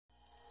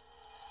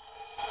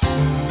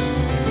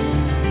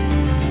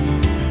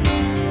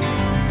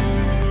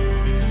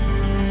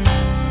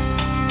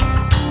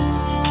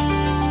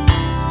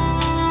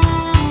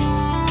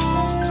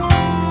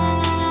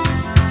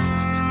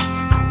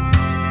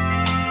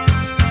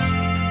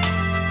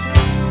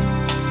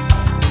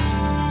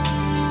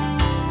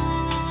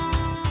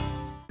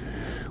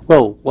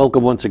Well,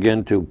 welcome once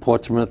again to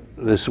Portsmouth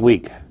This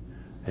Week.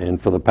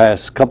 And for the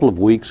past couple of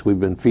weeks,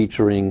 we've been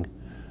featuring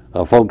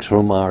folks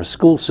from our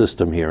school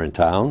system here in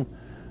town.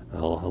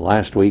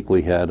 Last week,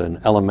 we had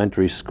an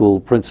elementary school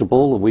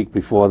principal. The week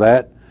before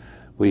that,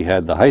 we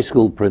had the high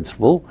school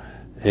principal.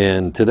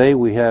 And today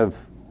we have,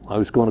 I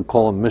was going to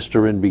call him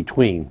Mr.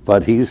 In-Between,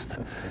 but he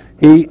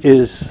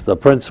is the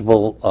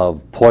principal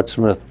of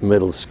Portsmouth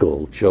Middle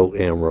School, Joe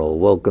Amaral.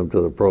 Welcome to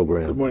the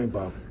program. Good morning,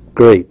 Bob.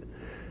 Great.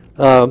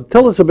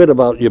 Tell us a bit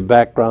about your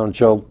background,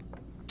 Joe,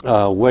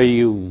 where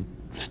you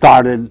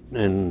started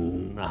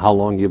and how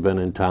long you've been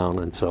in town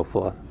and so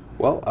forth.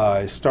 Well,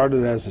 I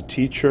started as a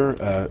teacher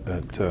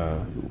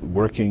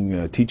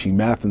teaching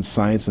math and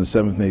science in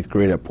 7th and 8th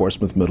grade at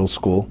Portsmouth Middle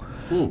School.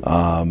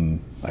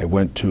 I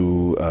went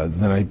to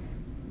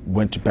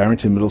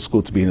Barrington Middle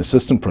School to be an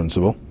assistant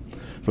principal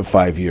for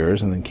 5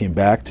 years, and then came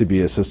back to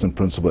be assistant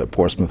principal at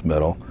Portsmouth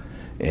Middle,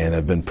 and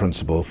I've been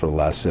principal for the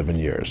last 7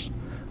 years.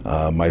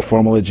 My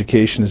formal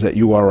education is at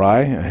URI.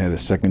 I had a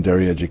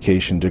secondary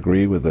education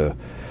degree with a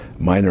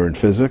minor in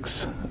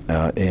physics,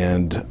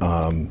 and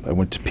I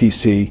went to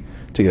PC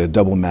to get a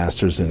double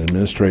master's in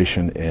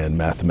administration and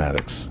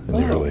mathematics in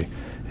the early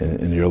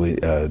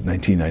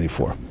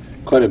 1994.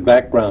 Quite a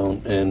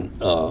background, and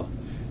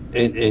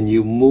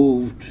you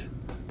moved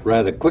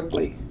rather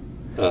quickly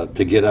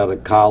to get out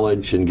of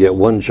college and get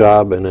one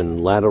job and then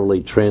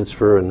laterally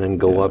transfer and then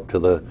go up to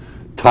the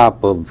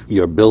top of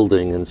your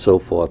building and so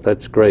forth.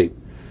 That's great.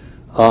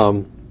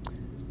 I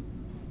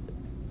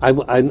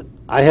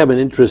have an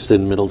interest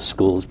in middle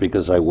schools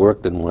because I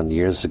worked in one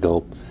years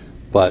ago,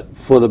 but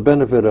for the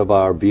benefit of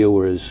our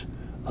viewers,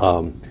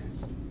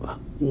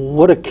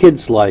 what are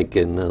kids like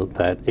in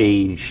that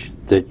age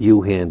that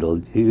you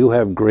handled? You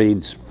have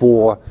grades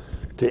 4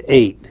 to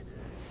 8,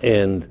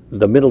 and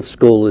the middle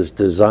school is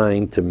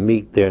designed to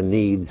meet their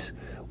needs.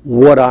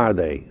 What are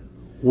they?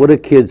 What do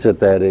kids at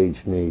that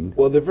age need?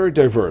 Well, they're very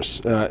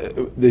diverse.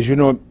 As you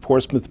know, at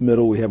Portsmouth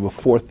Middle, we have a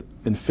 4th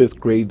and 5th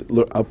grade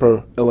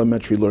upper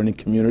elementary learning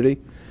community.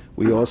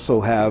 We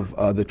also have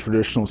the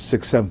traditional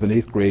 6th, 7th, and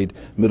 8th grade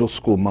middle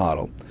school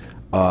model.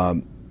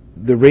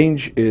 The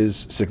range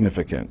is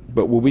significant,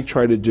 but what we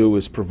try to do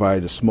is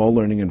provide a small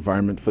learning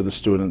environment for the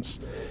students.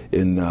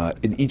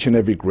 In each and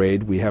every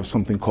grade, we have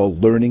something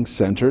called learning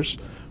centers,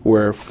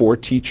 where 4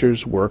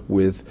 teachers work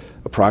with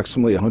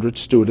approximately 100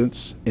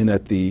 students, and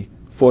at the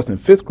 4th and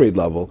 5th grade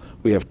level,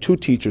 we have 2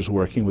 teachers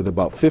working with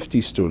about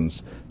 50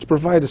 students to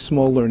provide a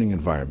small learning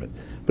environment.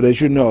 But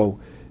as you know,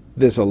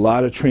 there's a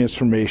lot of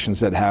transformations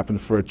that happen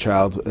for a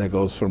child that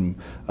goes from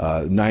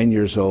 9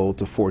 years old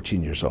to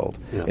 14 years old.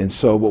 Yeah. And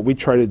so what we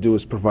try to do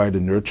is provide a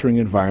nurturing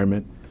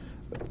environment,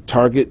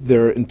 target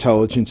their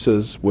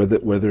intelligences,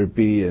 whether it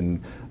be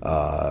in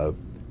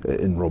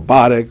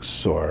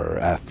robotics or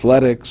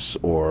athletics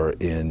or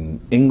in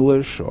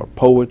English or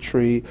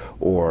poetry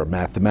or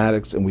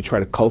mathematics, and we try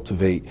to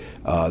cultivate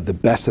the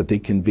best that they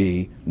can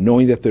be,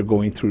 knowing that they're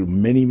going through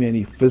many,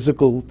 many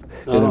physical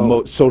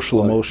and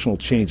social emotional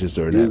changes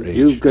during that age.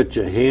 You've got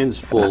your hands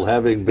full,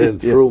 having been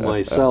through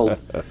myself.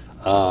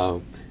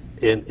 And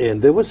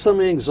there was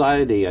some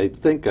anxiety, I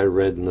think I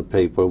read in the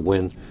paper,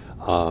 when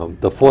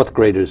the 4th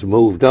graders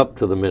moved up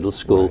to the middle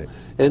school. Right.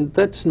 And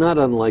that's not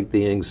unlike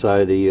the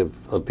anxiety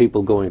of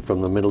people going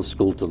from the middle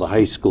school to the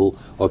high school,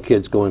 or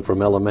kids going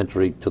from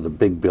elementary to the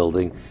big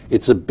building.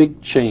 It's a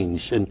big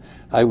change, and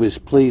I was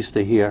pleased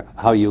to hear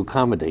how you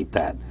accommodate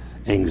that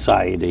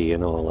anxiety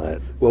and all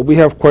that. Well, we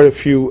have quite a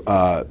few.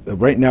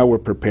 Right now we're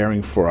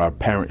preparing for our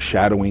parent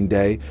shadowing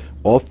day.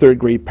 All 3rd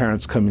grade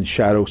parents come and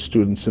shadow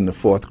students in the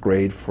 4th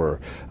grade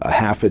for a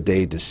half a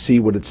day to see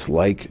what it's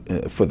like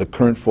for the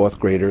current 4th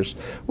graders.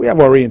 We have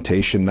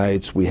orientation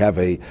nights. We have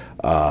a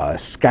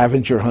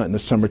scavenger hunt in the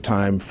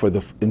summertime for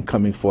the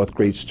incoming 4th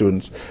grade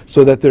students,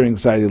 so that their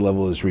anxiety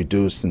level is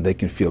reduced and they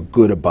can feel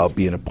good about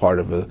being a part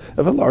of a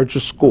larger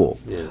school.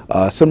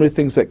 Yeah. Some of the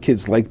things that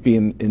kids like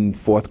being in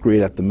 4th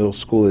grade at the middle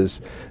school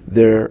is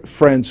their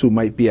friends who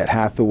might be at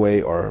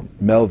Hathaway or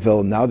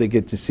Melville. Now they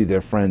get to see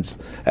their friends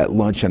at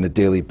lunch on a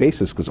daily basis,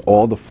 because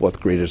all the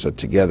 4th graders are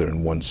together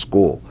in one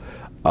school.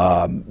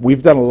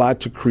 We've done a lot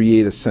to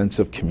create a sense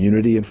of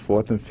community in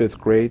 4th and 5th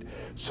grade,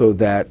 so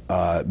that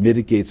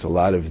mitigates a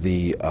lot of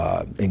the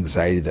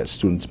anxiety that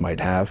students might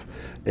have.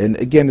 And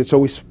again, it's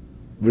always,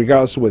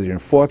 regardless of whether you're in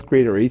 4th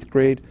grade or 8th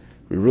grade,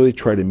 we really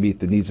try to meet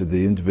the needs of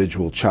the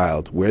individual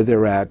child, where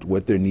they're at,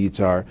 what their needs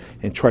are,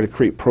 and try to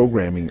create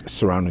programming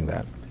surrounding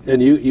that.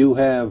 And you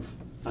have,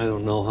 I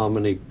don't know how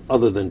many,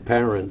 other than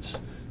parents,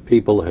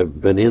 people have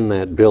been in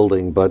that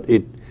building, but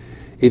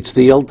it's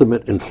the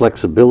ultimate in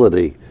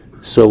flexibility.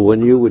 So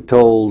when you were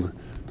told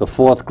the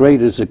 4th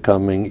graders are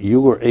coming,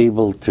 you were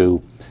able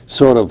to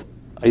sort of,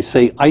 I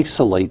say,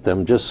 isolate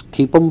them, just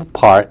keep them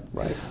apart,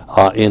 right,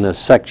 in a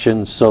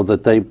section, so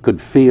that they could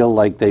feel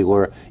like they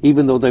were,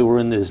 even though they were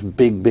in this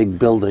big, big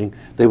building,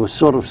 they were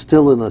sort of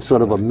still in a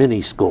sort of a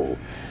mini school.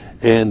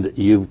 And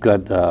you've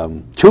got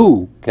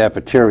 2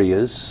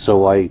 cafeterias,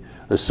 so I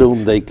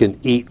assume they can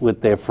eat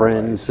with their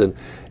friends, and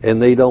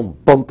they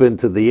don't bump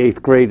into the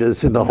 8th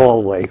graders in the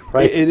hallway,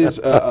 right? It is,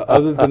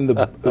 other than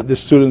the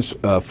students,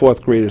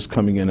 4th graders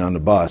coming in on the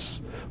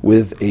bus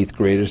with 8th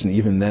graders, and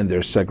even then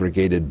they're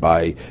segregated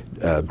by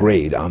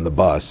grade on the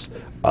bus,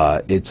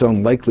 it's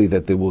unlikely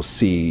that they will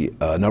see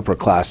an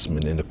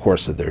upperclassman in the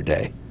course of their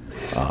day.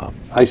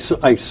 I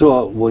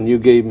saw, when you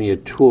gave me a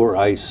tour,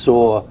 I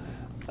saw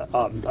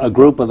a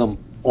group of them,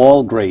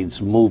 all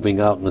grades, moving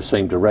out in the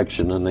same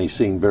direction, and they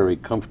seemed very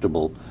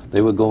comfortable.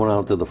 They were going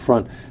out to the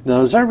front.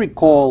 Now, as I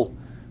recall,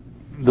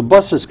 the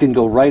buses can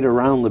go right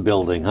around the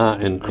building, huh,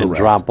 and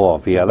drop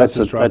off. Yeah, that's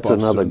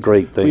another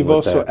great thing. We've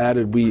also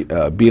added,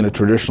 being a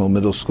traditional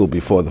middle school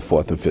before the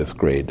 4th and 5th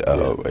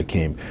grade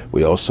came,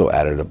 we also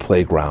added a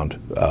playground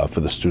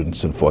for the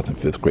students in 4th and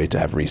 5th grade to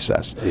have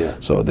recess. Yeah.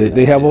 So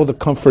they have all the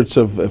comforts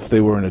of if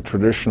they were in a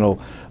traditional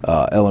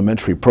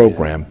elementary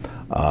program,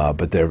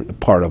 but they're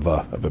part of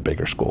a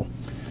bigger school.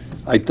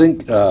 I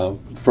think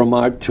from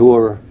our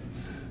tour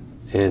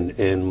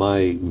and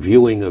my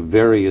viewing of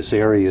various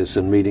areas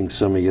and meeting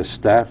some of your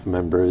staff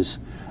members,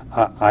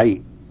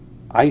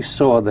 I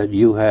saw that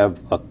you have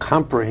a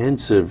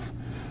comprehensive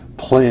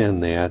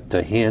plan there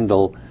to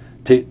handle,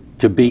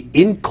 to be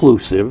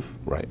inclusive.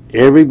 Right.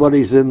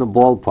 Everybody's in the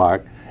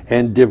ballpark,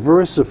 and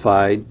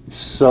diversified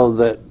so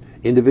that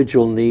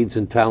individual needs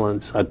and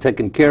talents are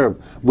taken care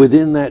of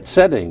within that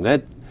setting.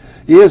 That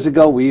years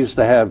ago we used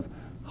to have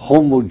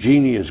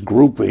homogeneous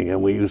grouping,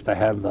 and we used to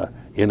have the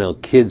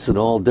kids in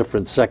all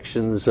different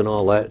sections and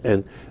all that,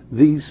 and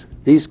these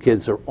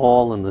kids are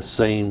all in the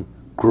same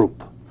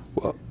group.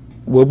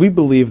 Well, we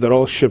believe that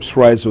all ships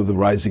rise with the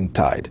rising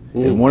tide.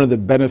 And one of the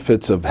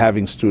benefits of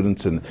having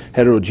students in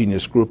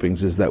heterogeneous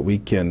groupings is that we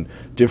can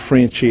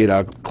differentiate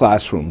our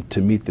classroom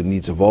to meet the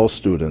needs of all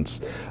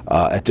students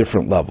at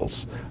different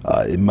levels.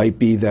 It might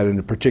be that in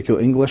a particular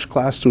English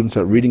class, students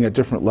are reading at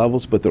different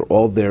levels, but they're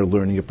all there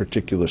learning a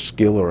particular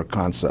skill or a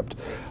concept.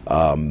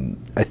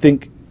 I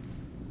think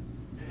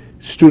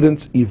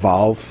students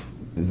evolve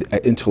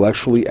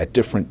intellectually at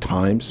different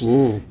times,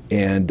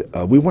 and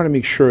we want to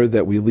make sure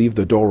that we leave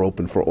the door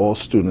open for all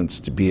students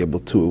to be able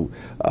to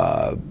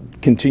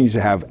continue to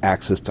have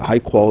access to high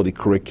quality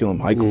curriculum,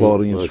 high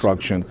quality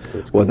instruction,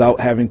 without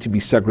having to be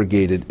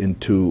segregated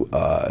into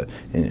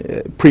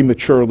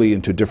prematurely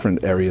into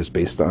different areas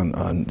based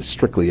on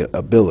strictly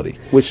ability,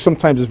 which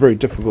sometimes is very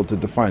difficult to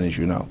define, as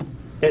you know.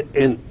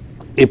 And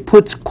it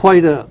puts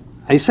quite a,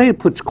 I say it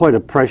puts quite a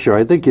pressure.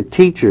 I think the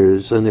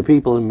teachers and the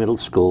people in middle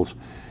schools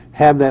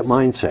have that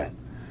mindset.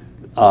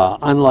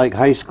 Unlike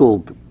high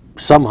school,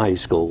 some high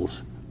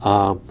schools,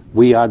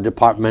 we are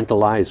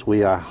departmentalized,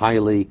 we are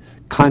highly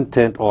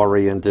content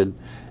oriented,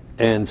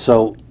 and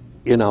so,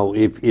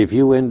 if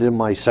you end in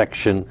my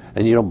section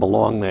and you don't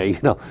belong there,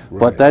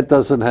 but that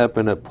doesn't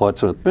happen at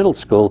Portsmouth Middle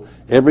School.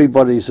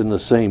 Everybody's in the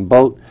same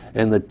boat,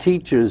 and the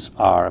teachers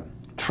are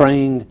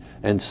trained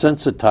and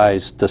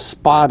sensitized to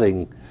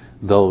spotting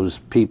those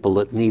people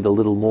that need a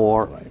little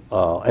more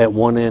at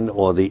one end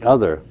or the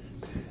other.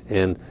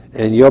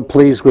 And you're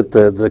pleased with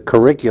the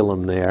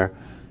curriculum there.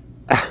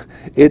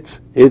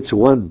 It's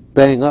one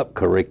bang-up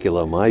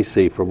curriculum, I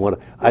see, from what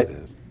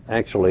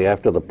actually,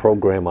 after the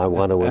program, I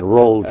want to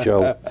enroll,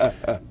 Joe.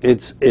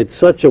 It's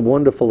such a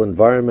wonderful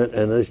environment,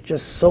 and there's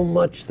just so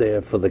much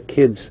there for the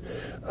kids.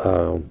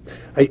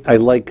 I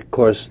like, of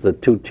course, the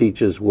 2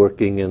 teachers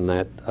working in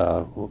that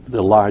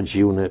the large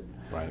unit.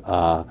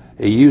 Right.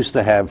 It used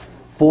to have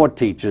 4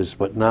 teachers,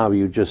 but now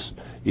you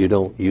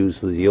don't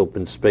use the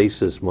open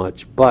space as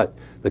much, but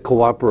the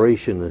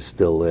cooperation is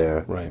still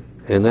there. Right.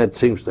 And that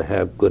seems to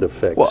have good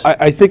effects. Well,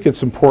 I think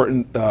it's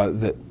important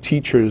that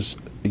teachers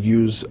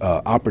use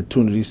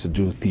opportunities to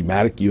do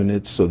thematic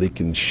units so they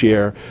can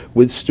share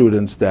with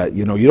students that,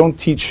 you don't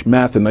teach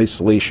math in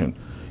isolation.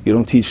 You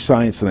don't teach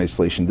science in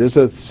isolation. There's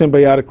a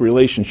symbiotic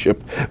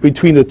relationship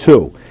between the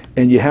two,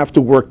 and you have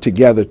to work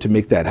together to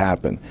make that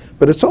happen.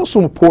 But it's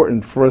also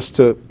important for us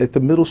to, at the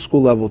middle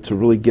school level, to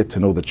really get to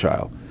know the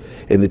child.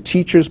 And the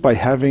teachers, by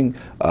having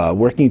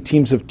working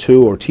teams of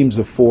 2 or teams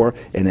of 4,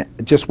 and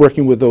just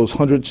working with those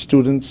 100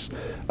 students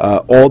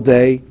all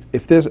day,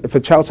 if a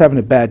child's having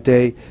a bad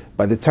day,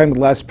 by the time the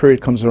last period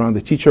comes around,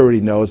 the teacher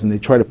already knows, and they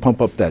try to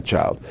pump up that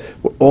child.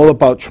 We're all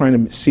about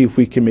trying to see if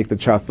we can make the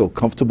child feel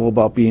comfortable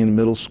about being in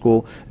middle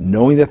school,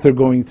 knowing that they're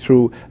going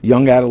through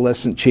young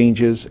adolescent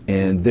changes,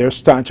 and they're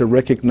starting to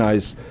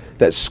recognize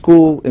that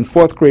school in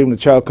 4th grade, when the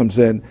child comes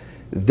in,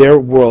 their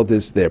world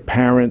is their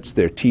parents,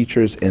 their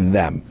teachers, and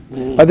them.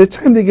 By the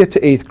time they get to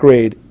 8th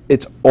grade,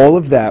 it's all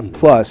of that,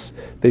 plus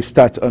they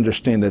start to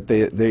understand that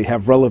they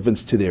have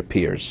relevance to their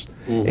peers.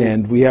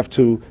 And we have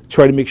to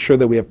try to make sure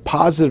that we have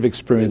positive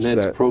experience. And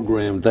that's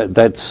programmed.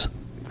 That's,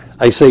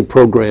 I say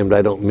programmed,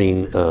 I don't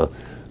mean sort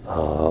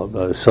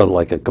of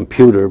like a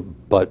computer,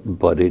 but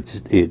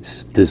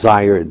it's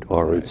desired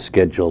or it's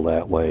scheduled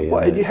that way.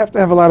 Well, and you have to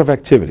have a lot of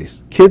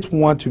activities. Kids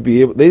want to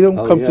be able, they don't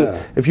come to,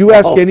 if you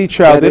ask any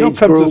child, they don't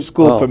come to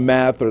school for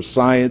math or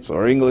science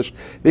or English.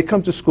 They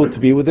come to school to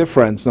be with their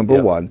friends, number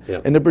 1.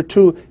 And number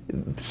 2,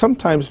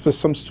 sometimes for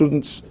some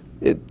students,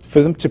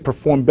 for them to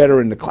perform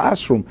better in the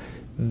classroom,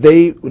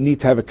 they need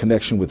to have a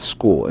connection with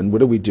school. And what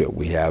do?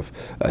 We have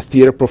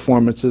theater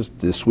performances.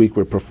 This week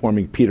we're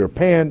performing Peter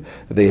Pan.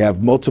 They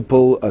have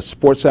multiple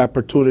sports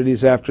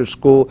opportunities after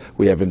school.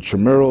 We have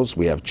intramurals,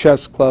 we have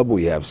chess club,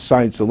 we have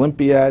science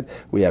olympiad,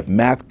 we have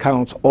math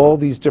counts. All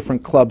these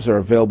different clubs are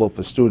available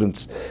for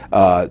students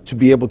to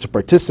be able to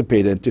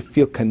participate in, to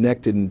feel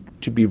connected and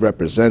to be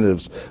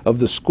representatives of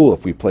the school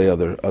if we play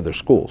other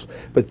schools.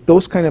 But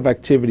those kind of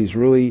activities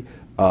really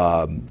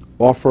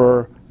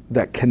offer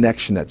that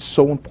connection that's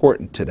so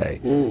important today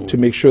to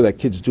make sure that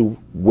kids do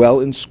well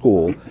in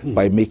school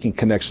by making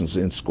connections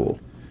in school.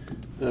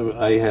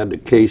 I had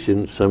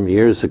occasion some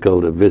years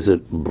ago to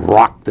visit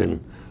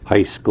Brockton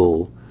High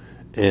School,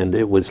 and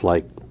it was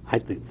like, I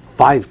think,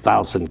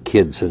 5,000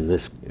 kids in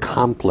this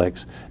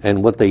complex,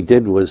 and what they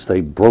did was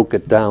they broke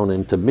it down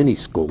into mini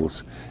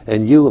schools,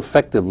 and you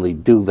effectively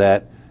do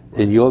that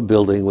in your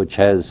building, which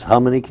has how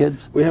many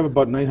kids? We have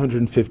about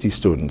 950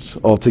 students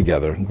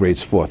altogether in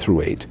grades 4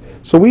 through 8.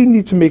 So we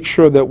need to make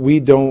sure that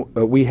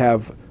we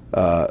have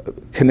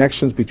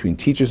connections between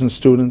teachers and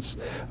students.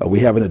 We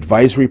have an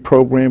advisory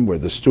program where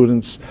the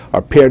students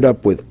are paired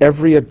up with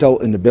every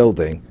adult in the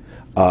building,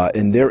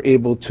 and they're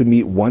able to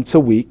meet once a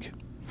week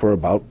for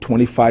about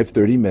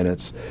 25-30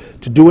 minutes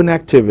to do an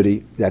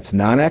activity that's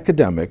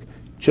non-academic,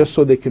 just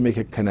so they can make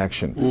a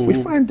connection. We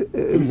find,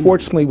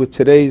 unfortunately, with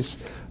today's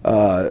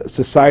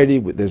society,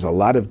 there's a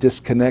lot of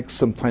disconnects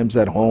sometimes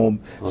at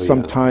home.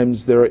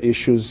 Sometimes there are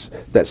issues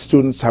that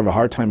students have a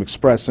hard time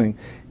expressing,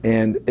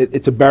 and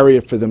it's a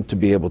barrier for them to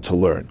be able to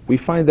learn. We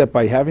find that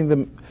by having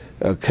them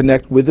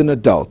connect with an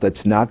adult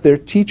that's not their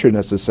teacher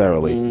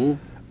necessarily,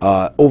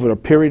 over a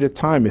period of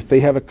time, if they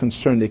have a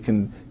concern, they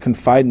can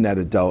confide in that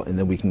adult, and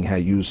then we can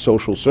use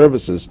social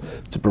services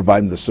to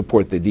provide them the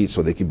support they need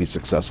so they can be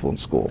successful in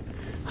school.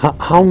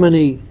 How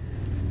many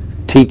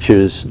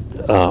teachers,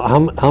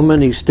 how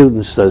many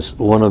students does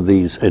one of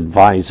these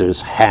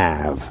advisors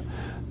have?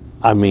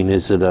 I mean,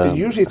 is it a...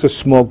 Usually it's a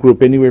small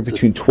group, anywhere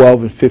between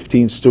 12 and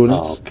 15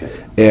 students. Oh, okay.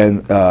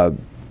 And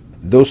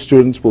those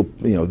students will,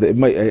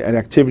 an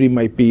activity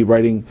might be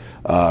writing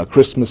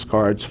Christmas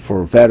cards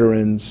for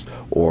veterans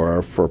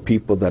or for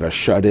people that are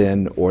shut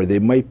in, or they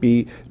might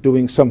be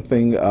doing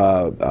something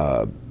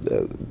a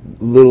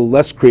little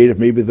less creative.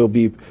 Maybe they'll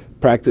be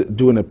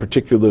doing a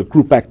particular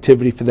group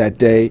activity for that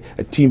day,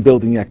 a team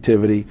building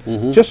activity,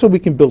 just so we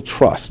can build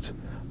trust,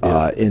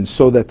 and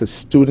so that the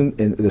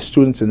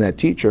students and that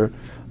teacher,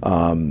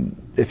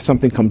 if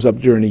something comes up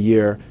during a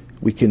year,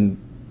 we can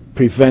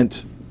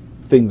prevent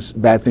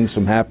bad things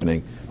from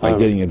happening by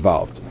getting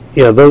involved.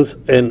 Yeah, those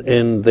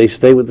and they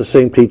stay with the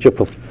same teacher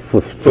for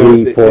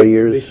 4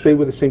 years. They stay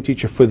with the same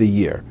teacher for the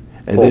year,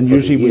 and then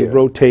usually we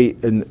rotate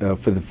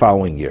for the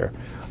following year.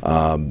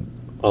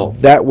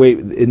 That way,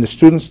 and the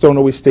students don't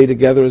always stay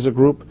together as a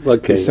group.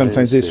 Okay,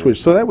 sometimes they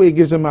switch. So that way it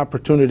gives them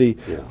opportunity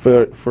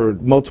for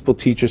multiple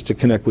teachers to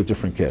connect with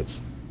different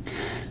kids.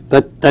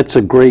 That's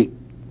a great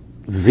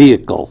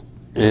vehicle,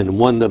 and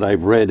one that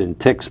I've read in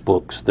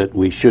textbooks that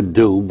we should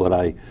do, but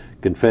I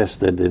confess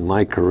that in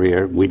my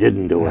career we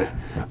didn't do it.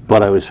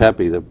 But I was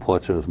happy that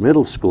Portsmouth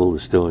Middle School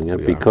is doing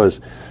it,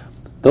 because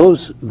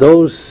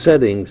those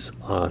settings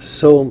are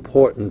so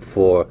important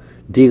for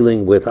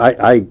dealing with,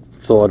 I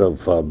thought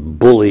of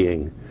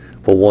bullying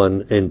for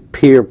one, and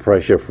peer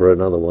pressure for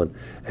another one,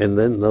 and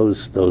then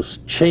those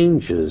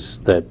changes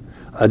that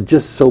are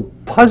just so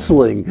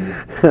puzzling.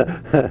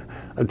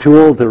 I'm too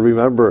old to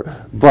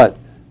remember, but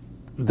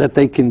that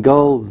they can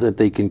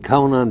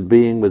count on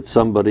being with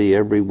somebody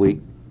every week,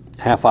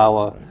 half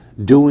hour,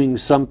 doing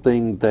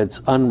something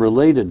that's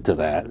unrelated to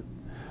that,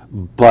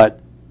 but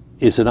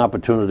is an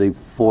opportunity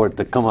for it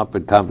to come up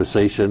in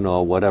conversation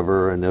or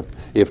whatever. And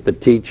if the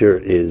teacher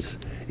is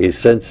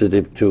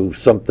sensitive to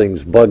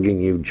something's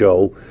bugging you,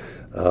 Joe,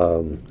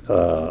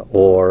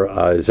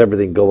 or is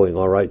everything going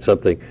all right,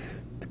 something.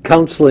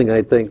 Counseling,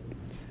 I think,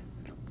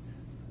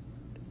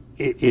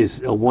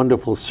 is a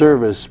wonderful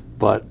service,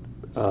 but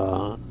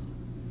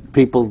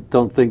people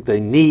don't think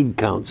they need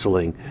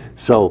counseling.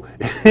 So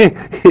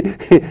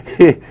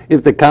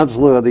if the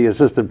counselor or the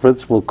assistant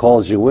principal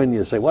calls you in,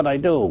 you say, "What'd I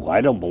do?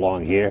 I don't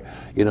belong here."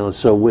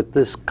 So with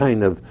this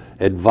kind of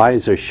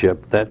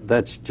advisorship,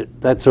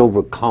 that's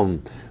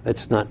overcome.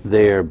 That's not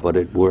there, but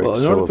it works so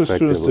effectively. In order for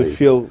students to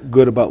feel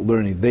good about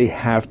learning, they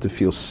have to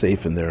feel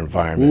safe in their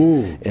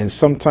environment. And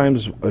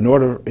sometimes, in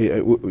order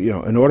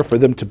for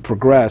them to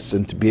progress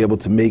and to be able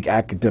to make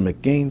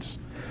academic gains,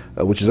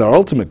 which is our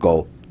ultimate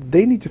goal,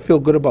 they need to feel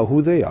good about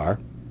who they are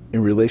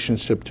in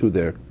relationship to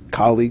their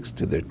colleagues,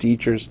 to their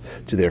teachers,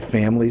 to their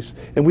families.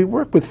 And we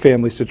work with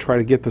families to try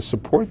to get the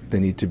support they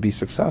need to be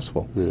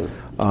successful.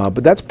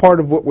 But that's part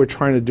of what we're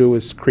trying to do,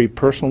 is create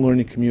personal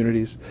learning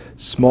communities,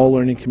 small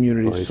learning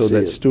communities, so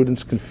that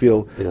students can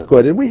feel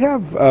good. And we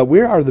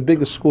are the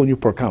biggest school in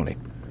Newport County,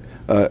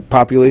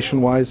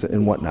 population-wise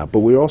and whatnot, but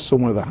we're also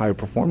one of the higher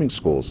performing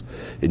schools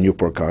in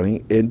Newport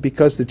County. And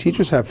because the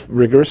teachers have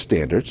rigorous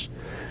standards,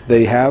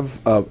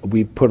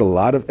 we put a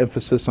lot of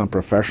emphasis on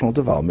professional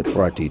development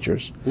for our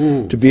teachers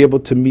to be able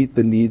to meet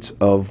the needs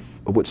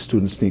of what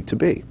students need to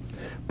be.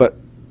 But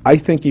I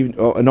think, even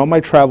in all my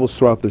travels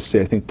throughout the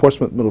state, I think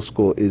Portsmouth Middle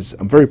School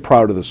I'm very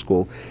proud of the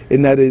school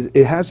in that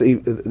it has a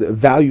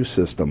value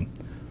system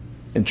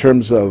in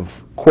terms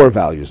of core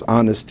values: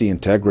 honesty,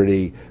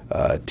 integrity,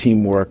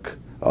 teamwork,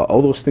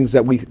 all those things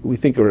that we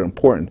think are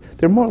important.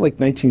 They're more like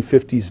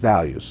 1950s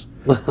values.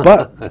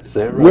 But Is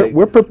that right?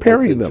 we're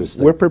preparing them.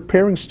 We're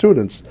preparing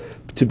students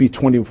to be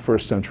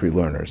 21st century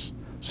learners.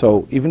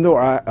 So even though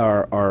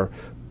our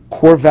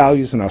core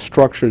values and our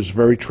structure is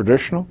very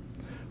traditional,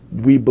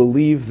 we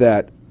believe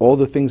that all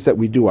the things that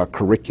we do, our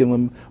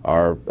curriculum,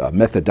 our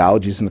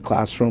methodologies in the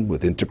classroom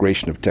with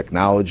integration of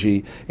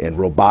technology and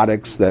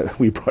robotics that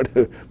we brought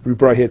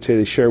here today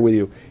to share with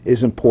you,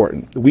 is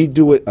important. We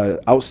do an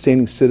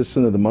Outstanding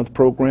Citizen of the Month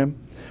program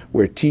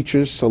where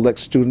teachers select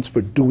students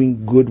for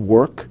doing good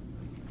work,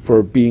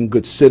 for being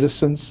good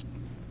citizens.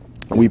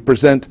 We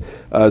present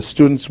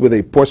students with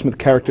a Portsmouth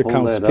Character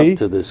Counts Hold that up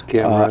to this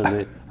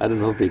camera. I don't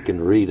know if he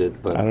can read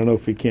it, but I don't know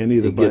if he can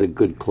either. You get a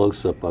good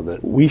close-up of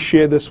it. We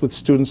share this with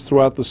students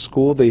throughout the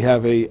school. They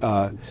have an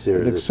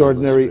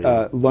extraordinary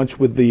lunch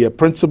with the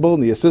principal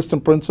and the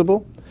assistant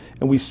principal,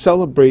 and we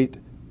celebrate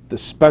the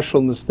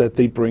specialness that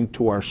they bring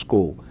to our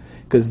school.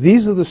 Because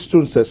these are the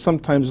students that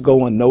sometimes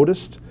go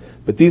unnoticed,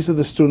 but these are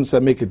the students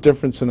that make a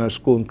difference in our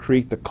school and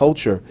create the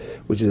culture,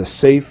 which is a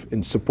safe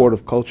and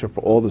supportive culture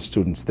for all the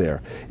students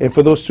there. And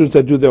for those students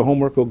that do their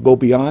homework or go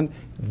beyond,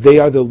 they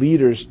are the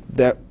leaders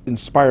that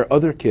inspire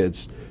other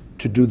kids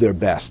to do their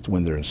best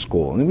when they're in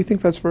school. And we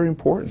think that's very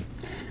important.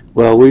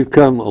 Well, we've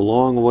come a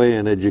long way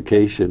in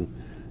education,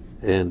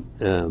 and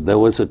there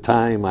was a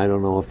time, I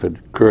don't know if it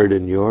occurred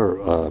in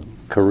your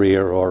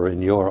career or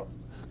in your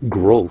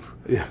growth,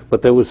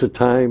 but there was a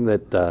time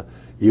that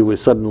you were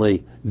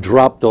suddenly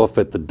dropped off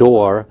at the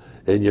door,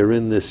 and you're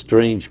in this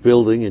strange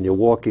building, and you're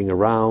walking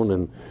around,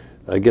 and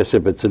I guess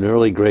if it's an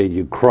early grade,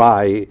 you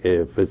cry.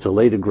 If it's a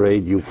later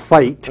grade, you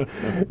fight.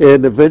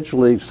 And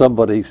eventually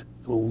somebody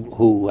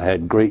who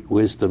had great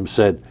wisdom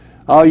said,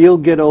 oh, you'll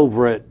get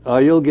over it. Oh,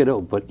 you'll get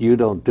over it. But you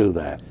don't do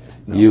that.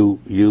 No.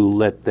 You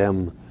let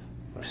them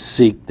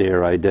seek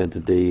their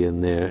identity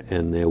and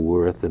their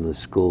worth in the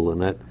school,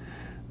 and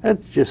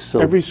that's just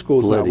so. Every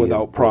school's not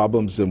without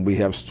problems, and we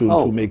have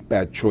students who make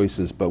bad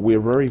choices, but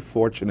we're very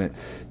fortunate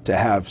to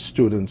have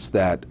students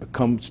that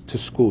come to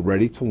school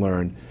ready to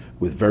learn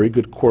with very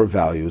good core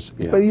values.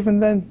 Yeah. But even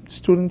then,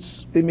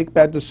 students, they make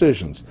bad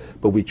decisions.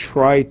 But we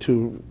try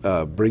to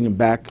bring them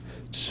back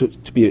to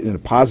be in a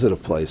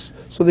positive place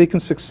so they can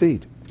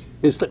succeed.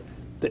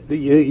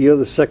 You're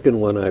the second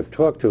one I've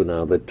talked to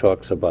now that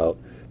talks about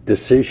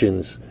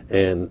decisions,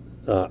 and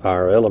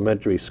our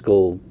elementary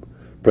school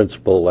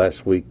principal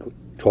last week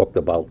talked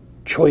about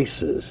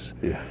choices.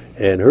 Yeah.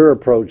 And her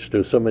approach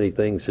to so many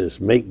things is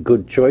make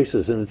good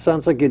choices, and it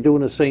sounds like you're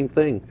doing the same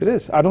thing. It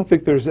is. I don't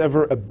think there's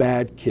ever a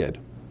bad kid.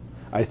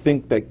 I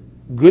think that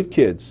good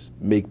kids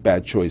make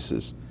bad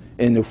choices,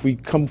 and if we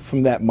come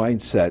from that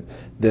mindset,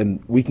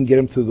 then we can get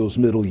them through those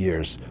middle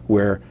years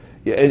where,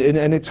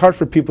 and it's hard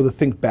for people to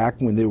think back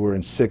when they were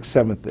in 6th,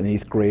 7th, and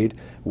 8th grade,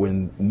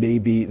 when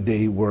maybe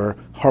they were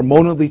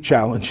hormonally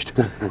challenged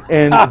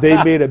and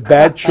they made a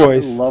bad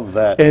choice. I love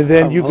that. And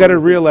then you got to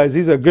realize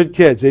these are good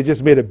kids. They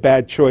just made a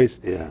bad choice,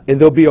 and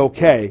they'll be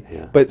okay.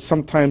 Yeah. But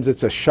sometimes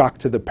it's a shock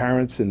to the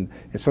parents, and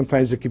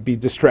sometimes it could be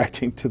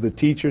distracting to the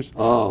teachers.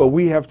 Oh. But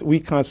we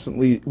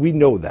constantly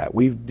know that.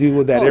 We deal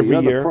with that every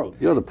year.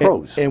 You're the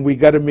pros. And we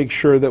got to make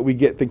sure that we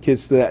get the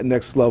kids to that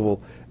next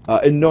level.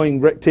 And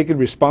taking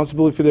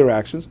responsibility for their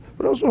actions,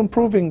 but also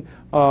improving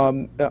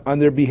on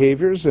their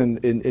behaviors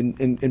and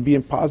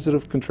being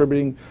positive,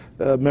 contributing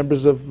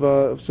members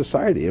of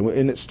society.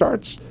 And it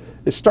starts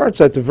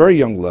at the very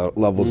young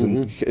levels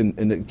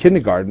in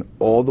kindergarten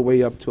all the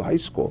way up to high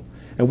school.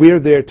 And we are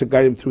there to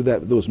guide them through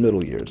those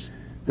middle years.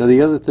 Now,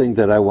 the other thing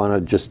that I want to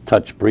just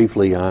touch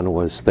briefly on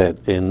was that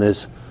in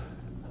this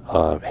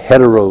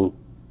hetero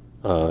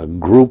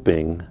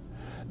grouping,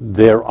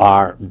 there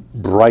are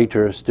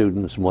brighter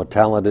students, more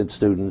talented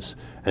students,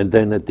 and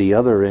then at the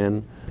other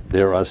end,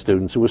 there are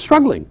students who are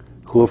struggling,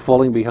 who are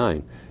falling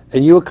behind.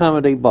 And you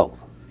accommodate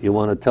both. You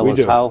want to tell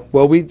us how?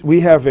 Well, we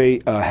have a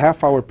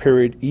half-hour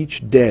period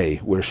each day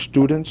where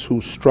students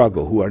who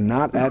struggle, who are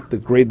not at the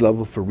grade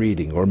level for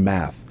reading or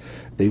math,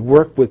 they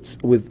work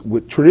with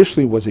what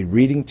traditionally was a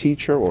reading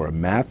teacher or a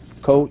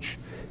math coach.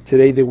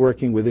 Today they're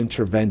working with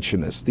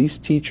interventionists. These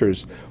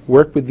teachers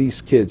work with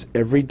these kids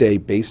every day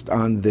based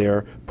on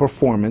their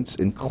performance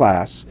in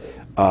class,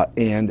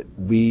 and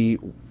we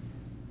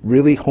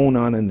really hone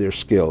on their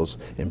skills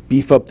and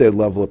beef up their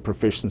level of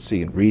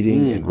proficiency in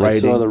reading and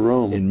writing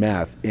and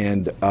math.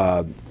 And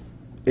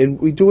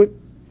we do it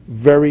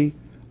very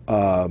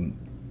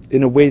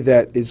in a way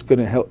that is going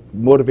to help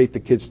motivate the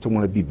kids to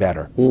want to be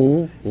better.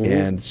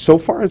 And so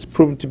far it's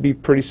proven to be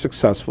pretty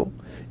successful.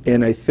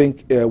 And I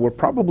think we're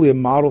probably a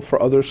model for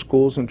other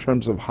schools in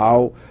terms of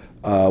how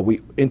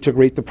we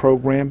integrate the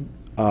program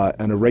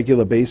on a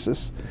regular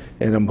basis.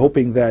 And I'm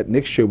hoping that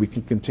next year we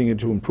can continue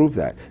to improve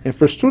that. And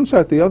for students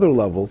at the other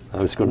level,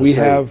 we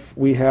have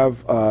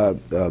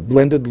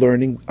blended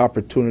learning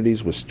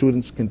opportunities where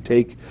students can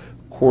take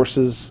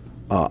courses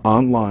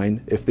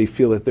online if they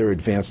feel that they're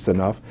advanced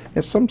enough.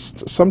 And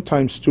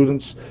sometimes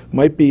students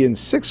might be in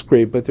 6th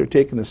grade, but they're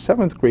taking a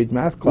 7th grade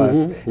math class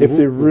if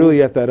they're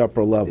really at that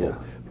upper level. Yeah.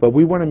 But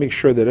we want to make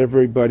sure that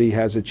everybody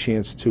has a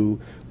chance to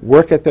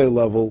work at their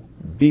level,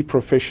 be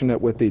proficient at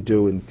what they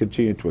do, and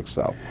continue to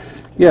excel.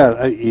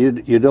 Yeah,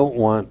 you don't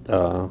want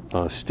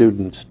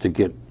students to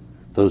get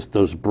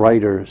those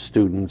brighter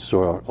students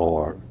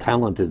or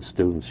talented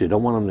students. You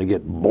don't want them to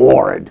get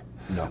bored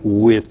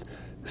with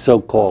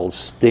so-called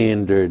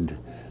standard.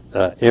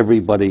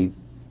 Everybody,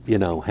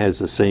 has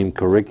the same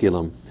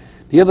curriculum.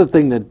 The other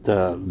thing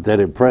that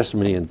impressed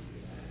me, and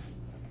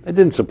it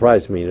didn't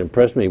surprise me, it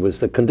impressed me, was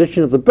the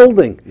condition of the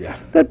building. Yeah.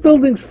 That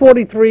building's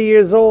 43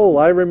 years old.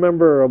 I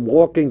remember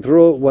walking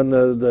through it when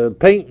the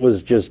paint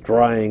was just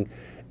drying,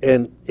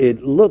 and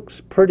it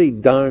looks pretty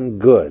darn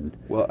good.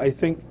 Well, I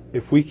think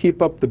if we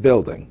keep up the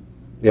building,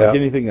 Yeah. like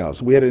anything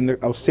else, we had an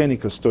outstanding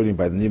custodian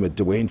by the name of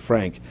Dwayne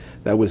Frank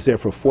that was there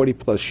for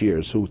 40+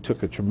 years, who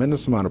took a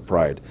tremendous amount of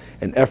pride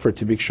and effort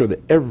to make sure that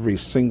every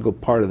single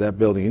part of that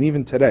building, and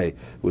even today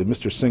with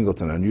Mr.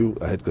 Singleton, our new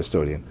head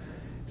custodian,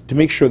 to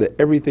make sure that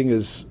everything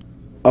is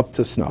up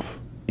to snuff.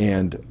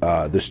 And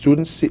the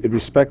students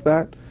respect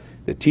that,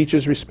 the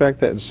teachers respect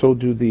that, and so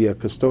do the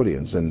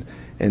custodians. And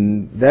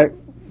that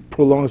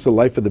prolongs the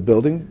life of the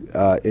building,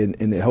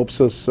 and it helps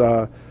us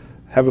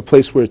have a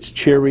place where it's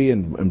cheery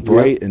and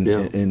bright.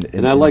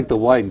 And I like the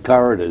wide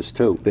corridors,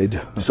 too. They do.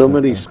 So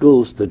many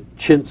schools that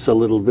chintz a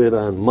little bit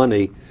on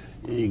money,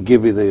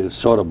 give you the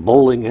sort of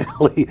bowling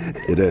alley.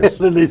 It is.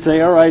 And then they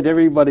say, all right,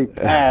 everybody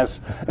pass,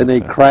 and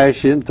they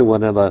crash into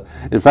one another.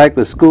 In fact,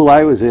 the school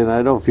I was in, I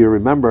don't know if you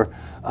remember,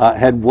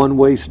 had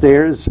one-way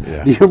stairs.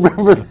 Yeah. Do you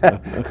remember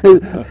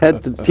that?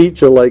 Had the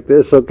teacher like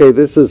this, okay,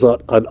 this is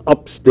an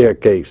up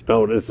staircase.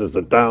 No, this is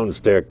a down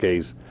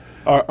staircase.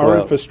 Our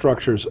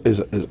infrastructure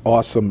is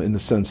awesome in the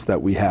sense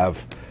that we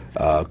have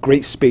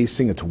great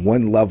spacing. It's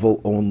one level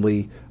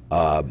only.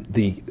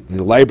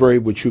 The library,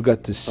 which you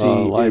got to see,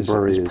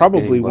 is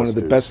probably one of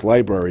the best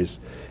libraries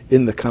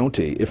in the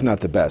county, if not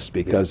the best,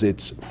 because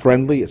it's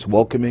friendly, it's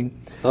welcoming.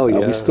 Oh,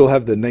 yeah. We still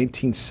have the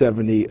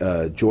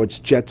 1970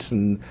 George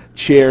Jetson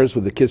chairs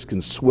where the kids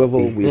can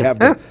swivel. We have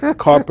the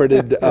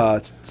carpeted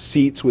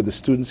seats where the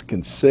students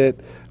can sit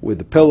with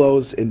the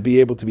pillows and be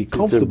able to be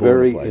comfortable. It's a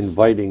very in the place.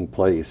 inviting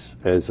place.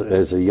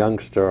 As a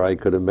youngster, I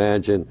could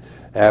imagine,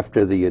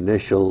 after the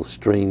initial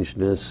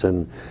strangeness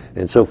and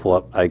so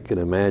forth, I can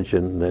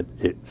imagine that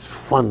it's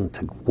fun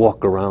to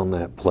walk around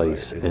that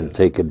place and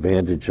take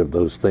advantage of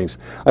those things.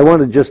 I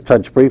want to just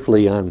touch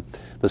briefly on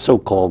the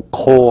so-called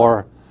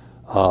core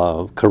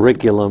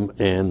curriculum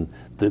and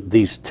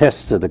these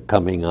tests that are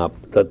coming up.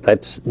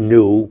 That's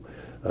new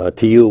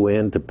to you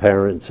and to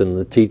parents and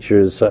the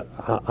teachers.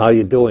 How are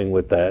you doing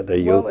with that? Are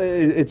you? Well,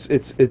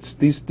 it's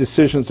these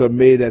decisions are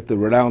made at the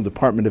Rhode Island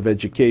Department of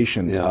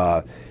Education.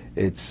 Yeah.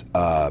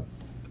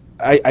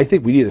 I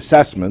think we need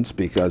assessments,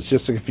 because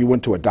just like if you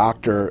went to a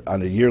doctor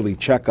on a yearly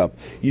checkup,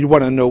 you'd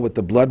want to know what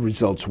the blood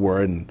results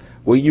were and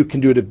what you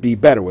can do to be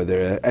better,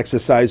 whether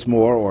exercise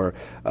more or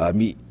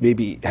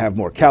maybe have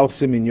more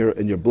calcium in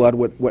your blood,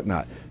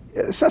 whatnot.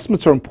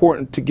 Assessments are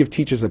important to give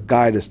teachers a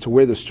guide as to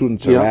where the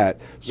students are at,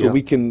 so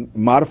we can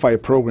modify a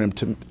program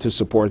to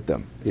support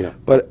them. Yeah.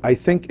 But I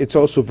think it's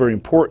also very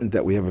important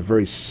that we have a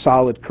very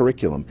solid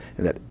curriculum,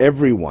 and that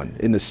everyone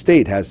in the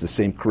state has the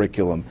same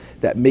curriculum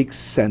that makes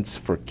sense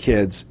for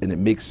kids, and it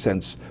makes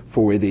sense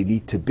for where they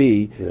need to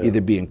be,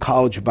 either being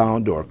college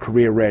bound or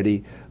career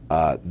ready.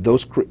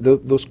 Those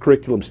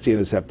curriculum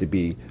standards have to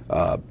be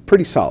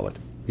pretty solid.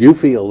 You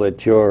feel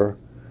that you're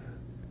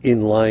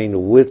in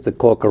line with the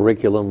core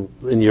curriculum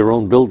in your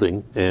own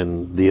building,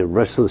 and the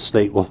rest of the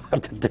state will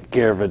have to take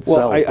care of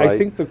itself. Well, I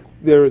think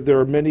there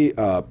are many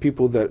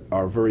people that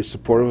are very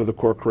supportive of the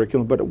core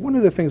curriculum, but one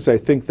of the things I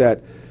think that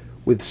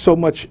with so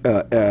much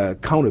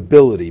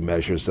accountability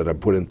measures that are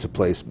put into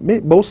place,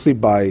 mostly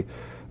by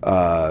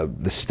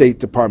the State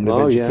Department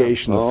of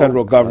Education, the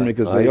federal government,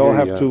 because they all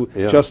have to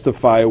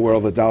justify where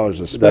all the dollars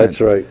are spent. That's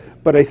right.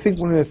 But I think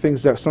one of the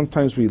things that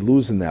sometimes we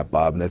lose in that,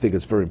 Bob, and I think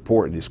it's very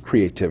important, is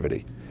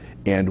creativity.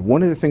 And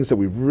one of the things that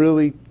we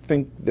really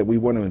think that we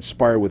want to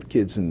inspire with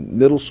kids in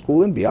middle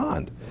school and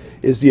beyond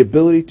is the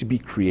ability to be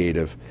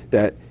creative,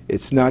 that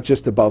it's not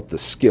just about the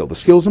skill. The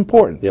skill is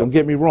important, don't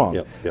get me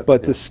wrong,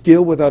 but the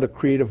skill without a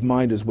creative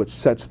mind is what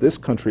sets this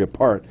country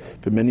apart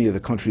from many of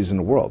the countries in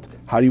the world.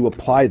 How do you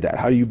apply that?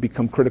 How do you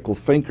become critical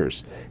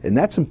thinkers? And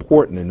that's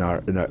important in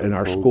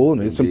our school,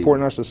 and it's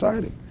important in our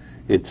society.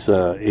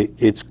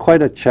 It's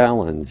quite a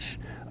challenge.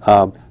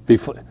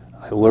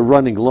 We're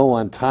running low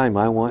on time.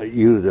 I want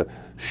you to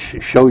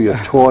show your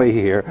toy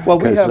here,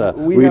 because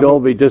we'd all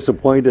be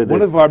disappointed.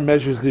 One of our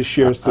measures this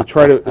year is to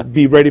try to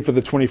be ready for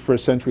the 21st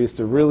century, is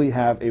to really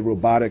have a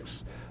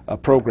robotics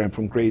program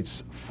from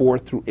grades 4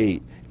 through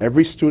 8.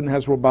 Every student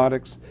has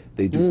robotics.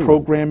 They do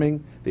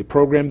programming. They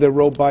program their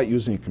robot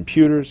using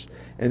computers,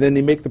 and then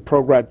they make the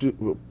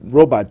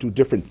robot do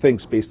different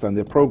things based on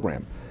their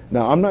program.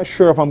 Now, I'm not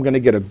sure if I'm going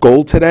to get a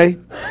goal today,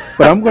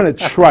 but I'm going to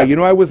try. You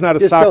know, I was not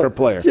a soccer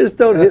player. Just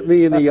don't hit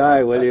me in the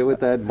eye, will you, with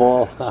that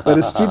ball. But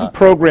a student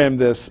programmed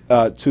this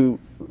to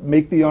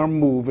make the arm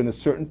move in a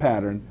certain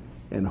pattern,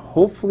 and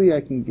hopefully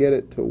I can get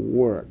it to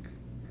work.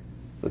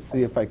 Let's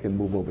see if I can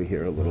move over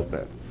here a little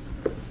bit.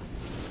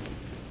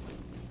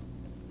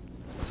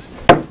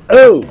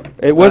 Oh!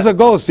 It was a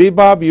goal. See,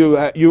 Bob, you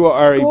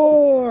are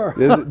Score!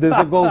 there's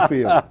a goal for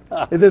you.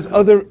 And there's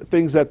other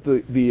things that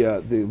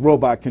the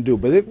robot can do,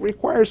 but it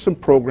requires some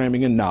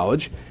programming and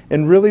knowledge.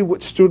 And really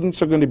what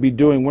students are going to be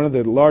doing, one of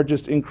the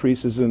largest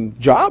increases in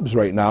jobs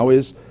right now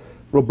is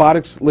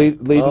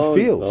robotics-laden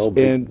fields.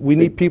 And we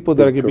need people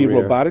that are going to be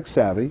robotic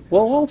savvy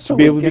also to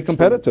be able to be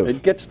competitive.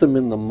 It gets them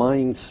in the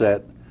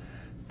mindset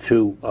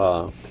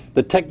to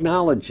the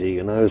technology,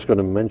 and I was going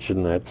to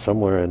mention that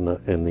somewhere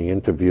in the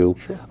interview,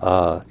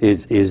 sure.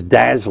 Is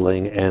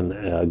dazzling, and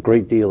a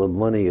great deal of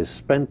money is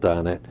spent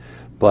on it.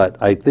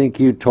 But I think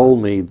you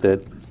told me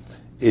that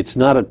it's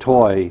not a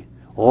toy.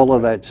 All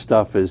of that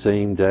stuff is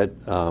aimed at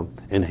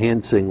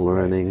enhancing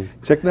learning.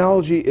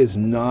 Technology is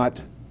not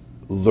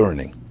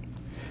learning.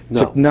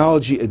 No.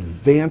 Technology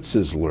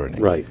advances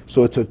learning. Right.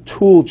 So it's a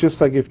tool,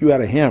 just like if you had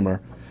a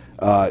hammer,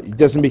 it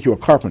doesn't make you a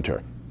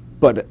carpenter.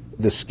 But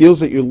the skills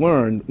that you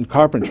learn in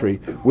carpentry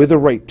with the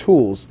right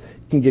tools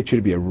can get you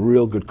to be a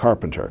real good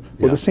carpenter. Yeah.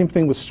 Well, the same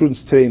thing with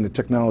students today in the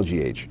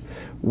technology age.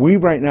 We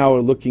right now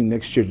are looking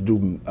next year to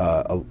do,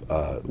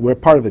 we're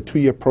part of a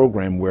 2-year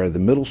program where the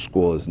middle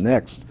school is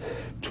next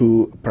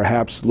to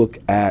perhaps look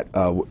at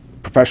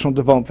professional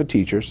development for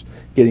teachers,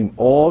 getting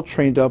all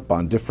trained up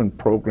on different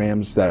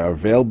programs that are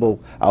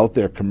available out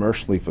there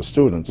commercially for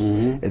students.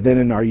 Mm-hmm. And then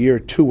in our year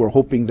 2, we're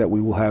hoping that we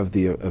will have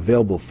the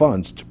available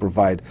funds to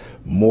provide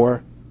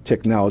more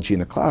technology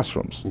in the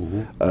classrooms,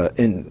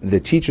 and the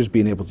teachers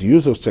being able to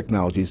use those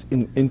technologies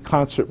in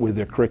concert with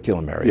their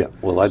curriculum area. Yeah,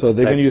 well, so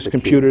they're going to use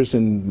computers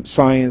in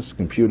science,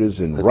 computers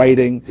in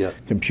writing,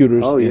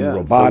 computers in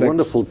robotics. It's a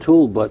wonderful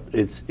tool, but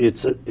it's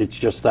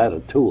just that,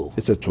 a tool.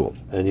 It's a tool.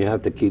 And you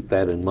have to keep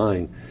that in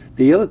mind.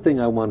 The other thing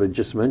I want to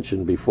just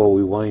mention before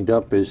we wind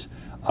up is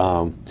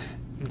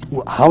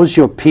how's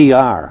your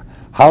PR?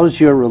 How's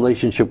your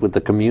relationship with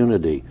the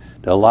community?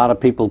 Do a lot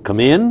of people come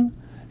in,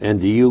 and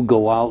do you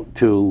go out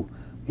to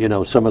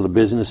some of the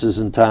businesses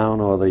in town,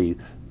 or the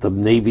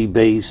Navy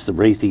base, the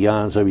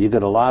Raytheons? I mean, you've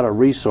got a lot of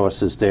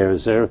resources there.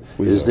 Is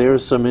there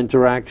some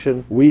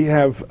interaction? We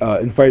have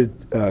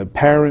invited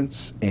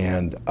parents,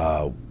 and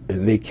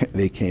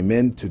they came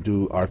in to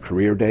do our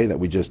career day that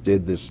we just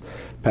did this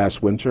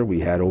past winter. We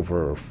had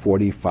over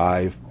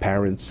 45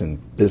 parents and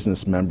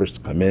business members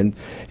to come in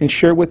and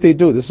share what they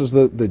do. This is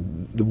the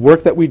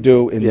work that we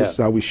do, and this is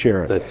how we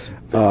share it. That's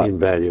very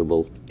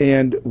invaluable.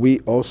 And we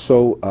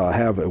also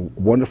have a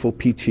wonderful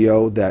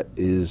PTO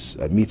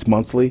that meets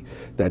monthly,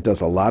 that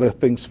does a lot of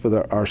things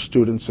for our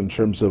students in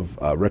terms of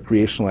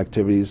recreational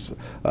activities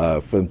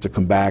for them to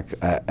come back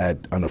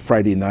on a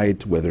Friday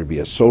night, whether it be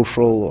a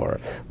social or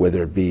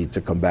whether it be to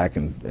come back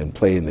and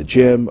play in the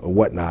gym or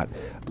whatnot.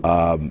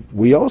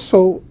 We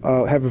also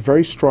have a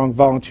very strong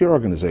volunteer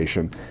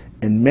organization,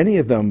 and many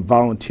of them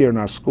volunteer in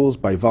our schools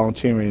by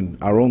volunteering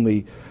our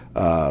only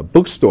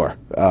bookstore,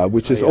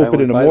 which is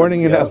open in the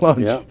morning and at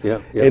lunch.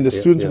 And the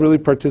students really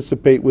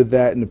participate with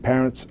that, and the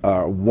parents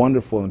are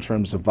wonderful in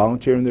terms of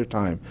volunteering their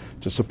time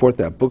to support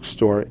that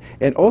bookstore,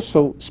 and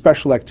also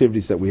special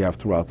activities that we have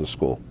throughout the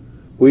school.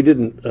 I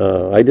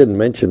didn't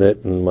mention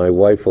it, and my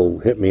wife will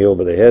hit me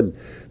over the head.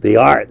 The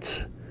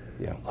arts.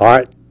 Yeah.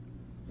 Art,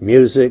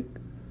 music,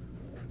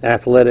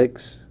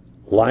 athletics,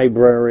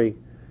 library.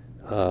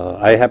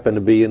 I happened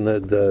to be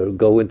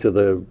go into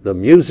the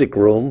music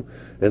room,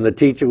 and the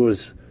teacher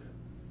was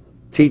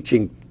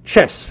teaching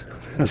chess.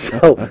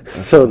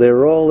 so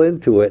they're all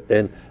into it,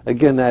 and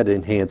again, that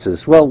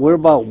enhances. Well, we're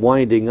about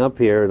winding up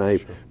here, and I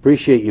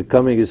appreciate you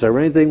coming. Is there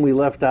anything we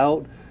left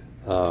out?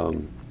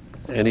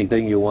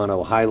 Anything you want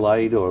to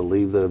highlight or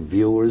leave the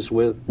viewers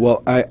with?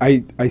 Well,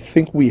 I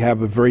think we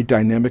have a very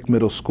dynamic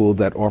middle school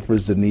that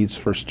offers the needs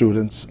for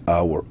students.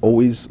 We're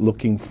always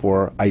looking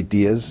for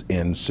ideas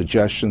and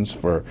suggestions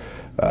for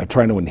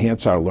trying to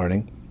enhance our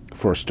learning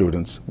for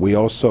students. We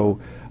also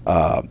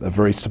are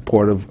very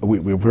supportive.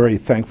 We're very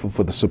thankful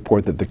for the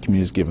support that the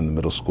community has given the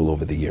middle school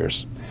over the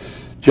years.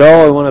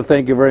 Joe, I want to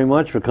thank you very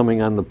much for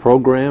coming on the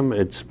program.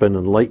 It's been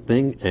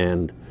enlightening,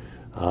 and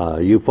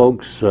you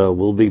folks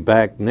will be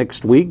back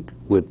next week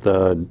with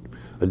a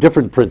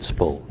different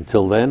principal.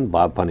 Until then,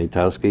 Bob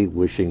Poniatowski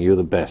wishing you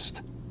the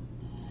best.